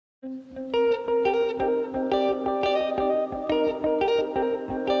Church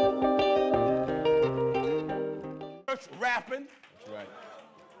rapping. That's right.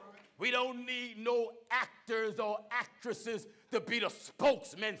 We don't need no actors or actresses to be the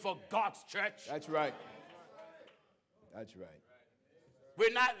spokesman for God's church. That's right. That's right.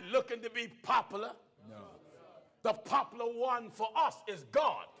 We're not looking to be popular. No. The popular one for us is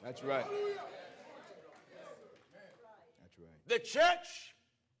God. That's right. That's right. The church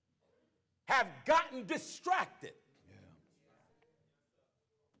have gotten distracted. Yeah.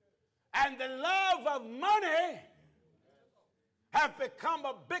 And the love of money have become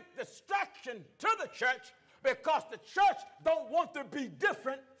a big distraction to the church because the church don't want to be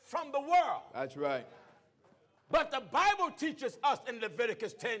different from the world. That's right. But the Bible teaches us in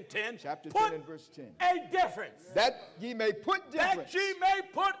Leviticus 10:10, Chapter 10 and verse 10. a difference. That ye may put difference. That ye may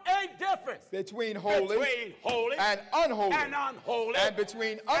put a difference Between holy, and unholy. And unholy. And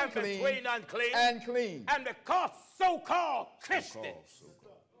between unclean, and between unclean and clean. And because so-called Christians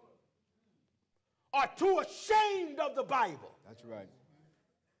are too ashamed of the Bible. That's right.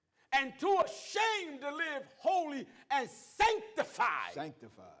 And too ashamed to live holy and sanctified.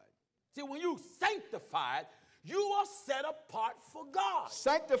 Sanctified. See, when you sanctified, you are set apart for God.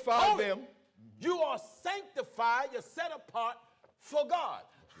 Sanctify them. You are sanctified, you're set apart for God.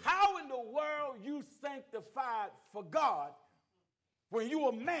 How in the world you sanctified for God when you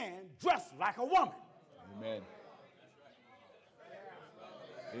a man dressed like a woman? Amen.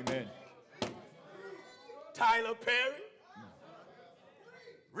 Amen. Tyler Perry,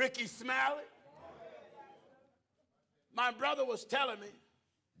 Ricky Smiley. My brother was telling me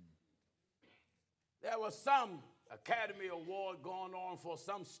there was some Academy Award going on for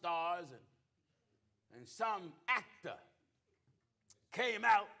some stars, and some actor came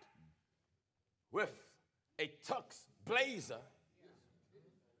out with a tux blazer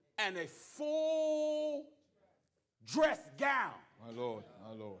and a full dress gown. My Lord,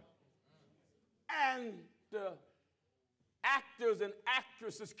 my Lord. And the actors and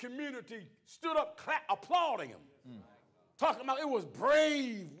actresses community stood up applauding him, talking about it was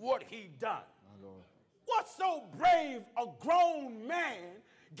brave what he done. My Lord. What's so brave, a grown man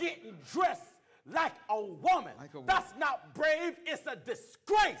getting dressed like a woman? Like a woman. That's not brave, it's a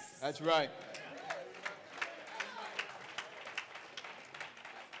disgrace. That's right.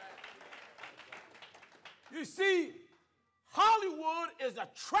 You see, Hollywood is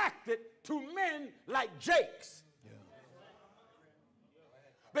attracted to men like Jakes. Yeah.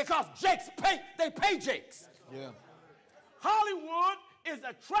 Because Jakes they pay Jakes. Yeah. Hollywood is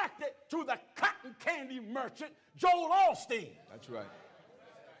attracted to the cotton candy merchant, Joel Osteen. That's right.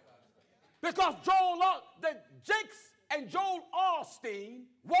 Because the Jakes and Joel Osteen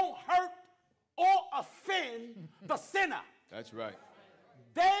won't hurt or offend the sinner. That's right.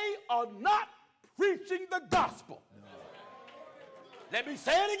 They are not preaching the gospel. No. Let me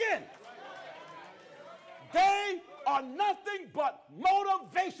say it again. They are nothing but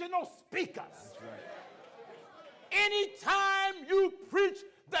motivational speakers. That's right. Anytime you preach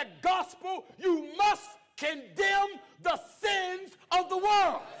the gospel, you must condemn the sins of the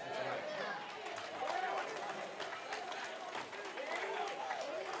world.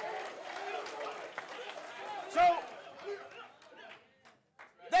 So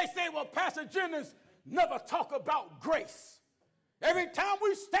they say, well, Pastor Jennings never talk about grace. Every time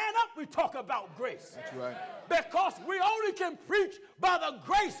we stand up, we talk about grace. That's right. Because we only can preach by the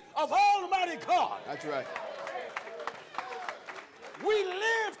grace of Almighty God. That's right. We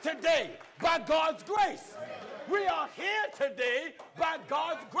live today by God's grace. We are here today by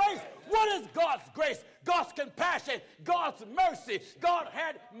God's grace. What is God's grace? God's compassion, God's mercy. God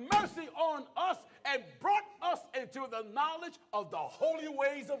had mercy on us and brought us into the knowledge of the holy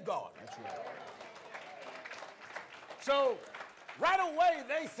ways of God. That's right. So right away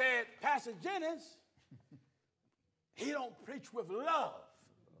they said, Pastor Jennings, he don't preach with love.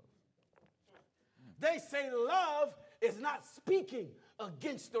 They say love is not speaking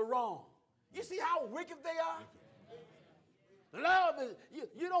against the wrong. You see how wicked they are? Love is,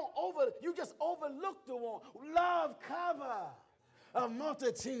 you just overlook the one. Love cover a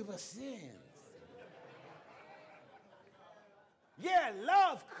multitude of sins. Yeah,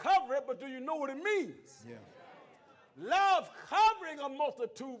 love cover it, but do you know what it means? Yeah. Love covering a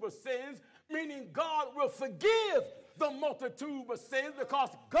multitude of sins, meaning God will forgive the multitude of sins because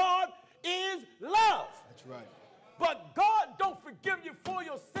God is love. That's right. But God don't forgive you for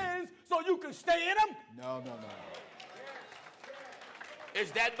your sins so you can stay in them. No, no, no. Is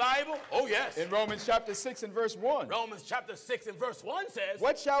that Bible? Oh, yes. In Romans chapter 6 and verse 1. Romans chapter 6 and verse 1 says,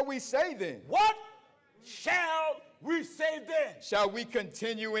 What shall we say then? what shall We say then, shall we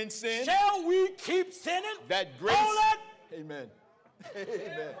continue in sin? shall we keep sinning? That grace. Hold it. Amen.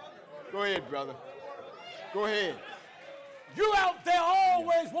 Amen. Go ahead, brother. Go ahead. You out there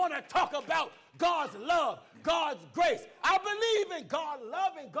always want to talk about God's love, God's grace. I believe in God's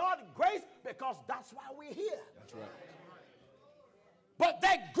love and God's grace because that's why we're here. That's right. But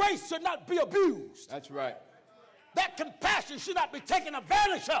that grace should not be abused. That's right. That compassion should not be taken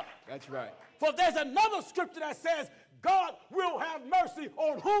advantage of. That's right. For there's another scripture that says God will have mercy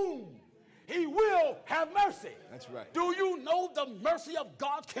on whom he will have mercy. That's right. Do you know the mercy of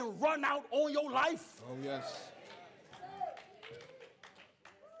God can run out on your life? Oh, yes.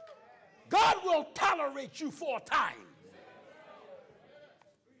 God will tolerate you for a time.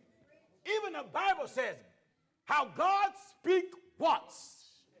 Even the Bible says how God speak once,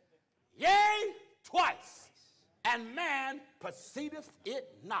 yea, twice, and man perceiveth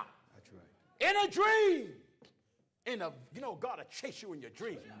it not. That's right. In a dream. God will chase you in your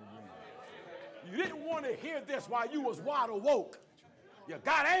dream. You didn't want to hear this while you was wide awoke. You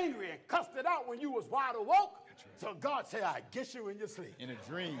got angry and cussed it out when you was wide awoke. So God said, I get you in your sleep. In a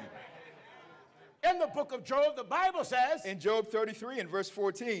dream. In the book of Job, the Bible says. In Job 33 and verse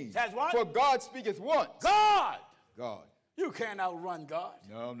 14. Says what? For God speaketh once. God. God. You can't outrun God.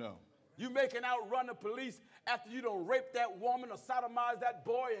 No, no. You making outrun the police after you don't rape that woman or sodomize that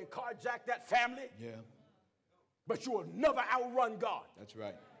boy and carjack that family. Yeah. But you will never outrun God. That's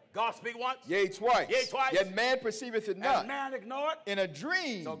right. God speak once. Yea, twice. Yea, twice. Yet man perceiveth it not. And man ignore it. In a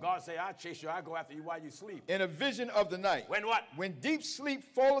dream. So God say, I chase you, I go after you while you sleep. In a vision of the night. When what? When deep sleep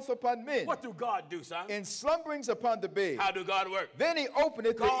falleth upon men. What do God do, son? In slumberings upon the bed. How do God work? Then he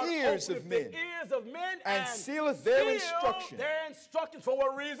openeth God the ears of men. the ears of men and sealeth their instruction. Their instructions for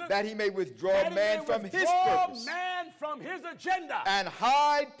what reason? That he may withdraw man from his purpose. Man from his agenda. And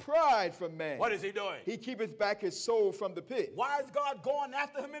hide pride from man. What is he doing? He keepeth back his soul from the pit. Why is God going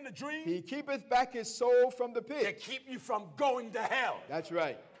after him in the dream? He keepeth back his soul from the pit. To keep you from going to hell. That's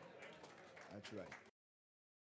right. That's right.